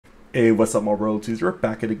Hey, what's up, my royalties? We're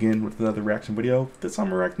back at again with another reaction video. This time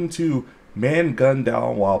we're reacting to man gunned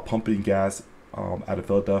down while pumping gas at a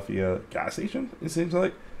Philadelphia gas station, it seems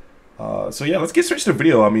like. So yeah, let's get straight to the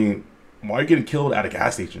video. I mean, why are you getting killed at a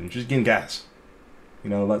gas station? You're just getting gas. You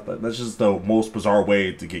know, that's just the most bizarre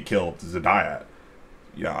way to get killed, to die at.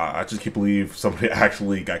 Yeah, I just can't believe somebody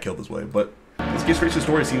actually got killed this way. But let's get straight to the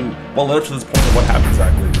story, see what led up to this point and what happened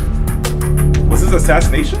exactly. Was this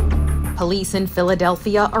assassination? Police in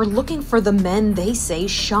Philadelphia are looking for the men they say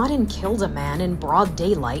shot and killed a man in broad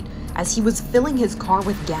daylight as he was filling his car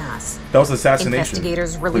with gas. That was assassination.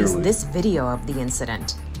 Investigators released this video of the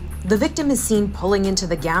incident. The victim is seen pulling into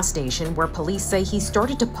the gas station where police say he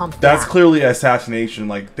started to pump gas. That's clearly assassination.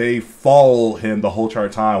 Like, they follow him the whole entire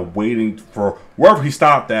time, waiting for wherever he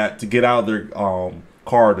stopped at to get out of their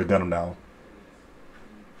car to gun him down.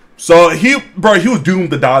 So he was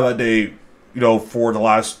doomed to die that day. You know, for the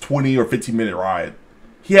last 20 or 15-minute ride.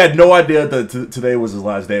 He had no idea that today was his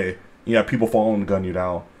last day. You have people following to gun you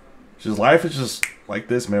down. Just life is just like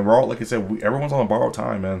this, man. We're all, like I said, everyone's on borrowed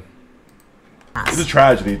time, man. It's a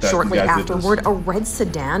tragedy that Shortly these guys afterward, did this. a red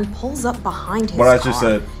sedan pulls up behind his What I car just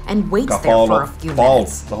said, and waits got there for a followed few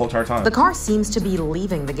minutes. the whole entire time. The car seems to be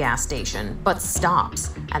leaving the gas station, but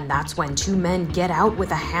stops, and that's when two men get out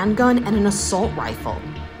with a handgun and an assault rifle.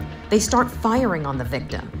 They start firing on the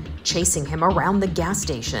victim, chasing him around the gas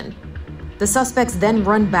station. The suspects then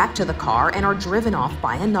run back to the car and are driven off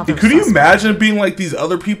by another Could you suspect. imagine being like these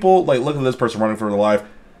other people? Like, look at this person running for their life.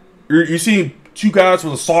 You're seeing two guys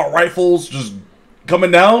with assault rifles just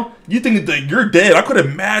coming down. You think that you're dead. I could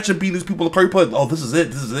imagine being these people in the car. You put, oh, this is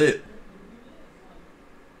it. This is it.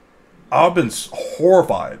 I've been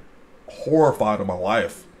horrified of my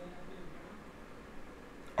life.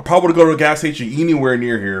 I probably would go to a gas station anywhere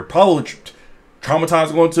near here. Probably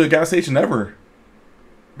traumatized going to a gas station ever.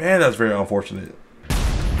 Man, that's very unfortunate.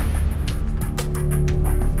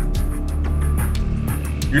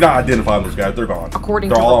 You're not identifying those guys. They're gone. According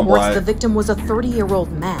They're to all reports, the victim was a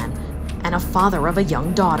 30-year-old man and a father of a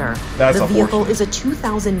young daughter. That's the vehicle unfortunate. is a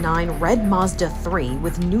 2009 red Mazda 3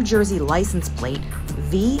 with New Jersey license plate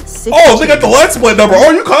V6. Oh, they got the license plate number. Oh,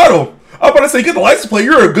 you caught him. I'm about to say, get the license plate.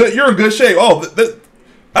 You're in good shape. Oh,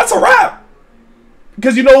 that's a wrap.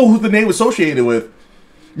 Because you know who the name associated with.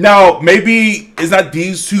 Now, maybe it's not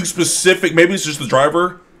these two specific. Maybe it's just the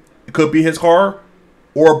driver. It could be his car,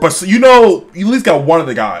 but you know, you at least got one of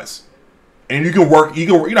the guys, and you know how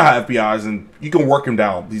FBI's, and you can work him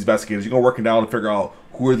down. These investigators, you can work him down and figure out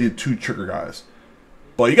who are the two trigger guys.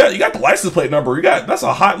 But you got the license plate number. That's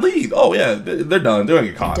a hot lead. Oh yeah, they're done. They're gonna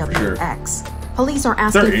get caught for sure. Police are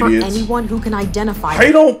asking for anyone who can identify.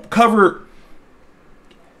 They don't cover.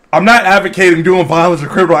 I'm not advocating doing violence or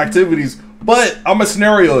criminal activities, but I'm a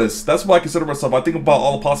scenarioist. That's what I consider myself. I think about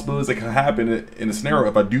all the possibilities that can happen in a scenario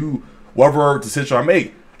if I do whatever decision I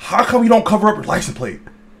make. How come you don't cover up your license plate?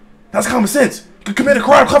 That's common sense. You can commit a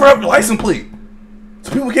crime, cover up your license plate,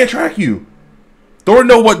 so people can't track you. Don't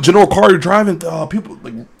know what general car you're driving. People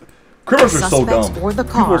like criminals are so dumb. Or the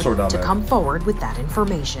People car are so dumb, to man. come forward with that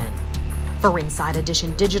information. For Inside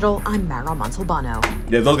Edition Digital, I'm Mara Montalbano.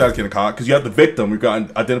 Yeah, those guys getting caught because you have the victim. You've got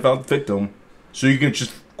to identify the victim, so you can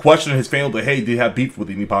just question his family. Like, hey, did he have beef with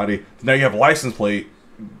anybody? Now you have a license plate.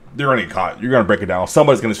 They're gonna get caught. You're gonna break it down.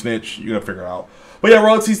 Somebody's gonna snitch. You're gonna figure it out. But yeah,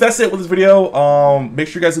 royalties. That's it with this video. Make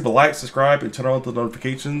sure you guys leave a like, subscribe, and turn on the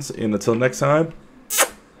notifications. And until next time,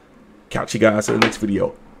 catch you guys in the next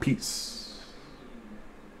video. Peace.